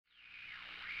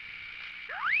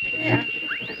You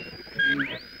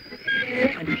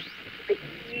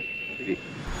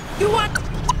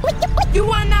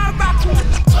want not rock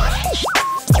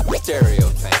Stereo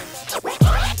fan.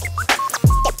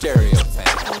 Stereo fan.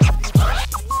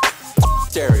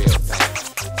 Stereo fan.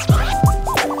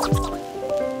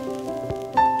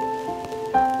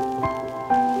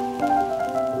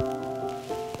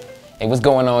 Hey, what's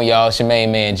going on, y'all? It's your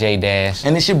main man, J Dash.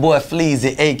 And it's your boy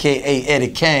Fleazy, aka Eddie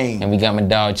Kane. And we got my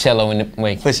dog Cello in the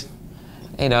wait.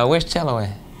 Hey dog, where's Cello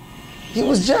at? He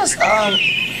was just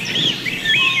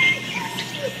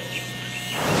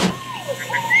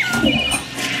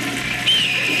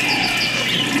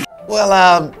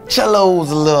well, Cello's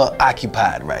a little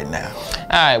occupied right now.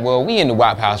 Alright, well, we in the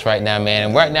WOP house right now, man.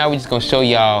 And right now, we're just gonna show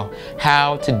y'all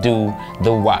how to do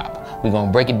the WOP. We're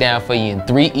gonna break it down for you in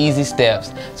 3 easy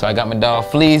steps. So I got my dog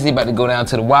Fleazy about to go down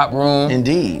to the WOP room.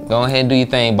 Indeed. Go ahead and do your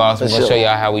thing, boss. We're gonna show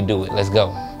y'all how we do it. Let's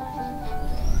go.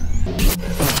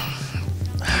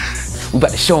 We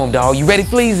about to show him, dog. You ready,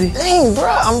 Fleazy? Dang, bro,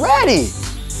 I'm ready.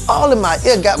 All in my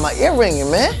ear, got my ear ringing,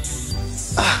 man.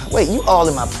 Wait, you all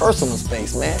in my personal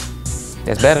space, man.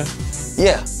 That's better?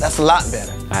 Yeah, that's a lot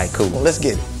better. All right, cool. Well, let's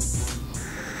get it.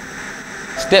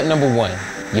 Step number 1,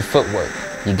 your footwork.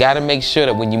 You gotta make sure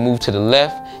that when you move to the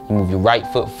left, you move your right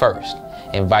foot first,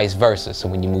 and vice versa. So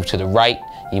when you move to the right,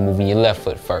 you're moving your left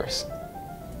foot first.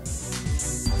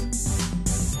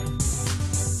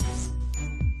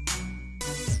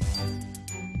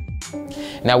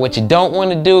 Now what you don't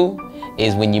want to do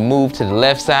is when you move to the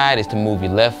left side is to move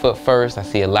your left foot first. I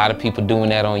see a lot of people doing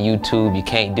that on YouTube. You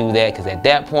can't do that because at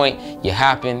that point, you're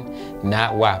hopping,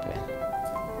 not whopping.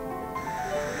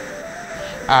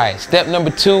 All right, step number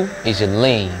 2 is your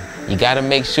lean. You gotta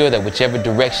make sure that whichever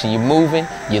direction you're moving,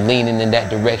 you're leaning in that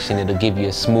direction. It'll give you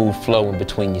a smooth flow in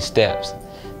between your steps.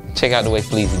 Check out the way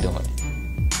Fleazy doing it.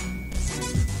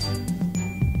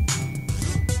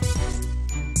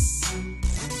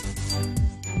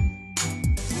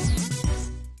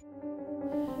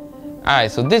 All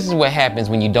right, so this is what happens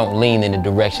when you don't lean in the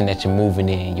direction that you're moving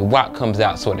in. Your WOP comes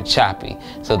out sort of choppy.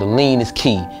 So the lean is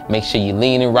key. Make sure you're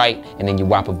leaning right and then your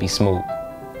WOP will be smooth.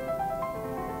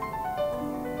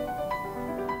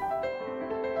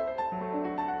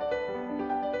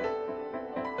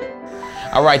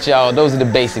 All right, y'all, those are the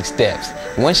basic steps.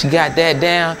 Once you got that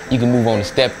down, you can move on to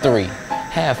step 3.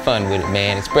 Have fun with it,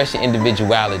 man. Express your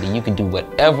individuality. You can do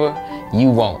whatever you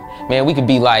want. Man, we could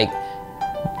be like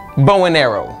bow and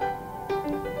arrow.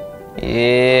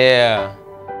 Yeah.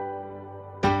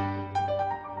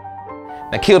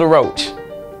 Now kill the roach.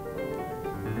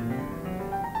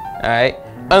 All right,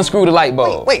 unscrew the light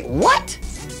bulb. Wait, what?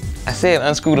 I said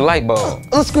unscrew the light bulb.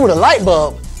 Unscrew the light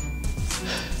bulb?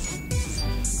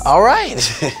 All right.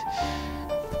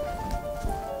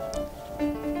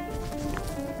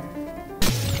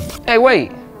 Hey,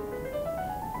 wait.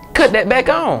 Cut that back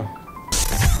on.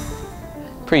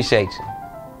 Appreciate you.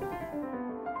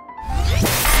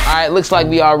 All right, looks like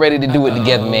we all ready to do it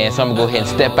together, man. So I'm gonna go ahead and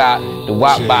step out the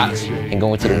WOP box and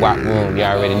go into the WOP room. You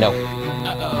already know.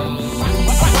 Now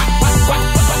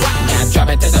drop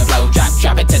it to the flow,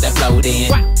 drop it to the flow then.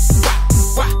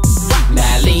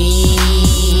 Now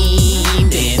lean.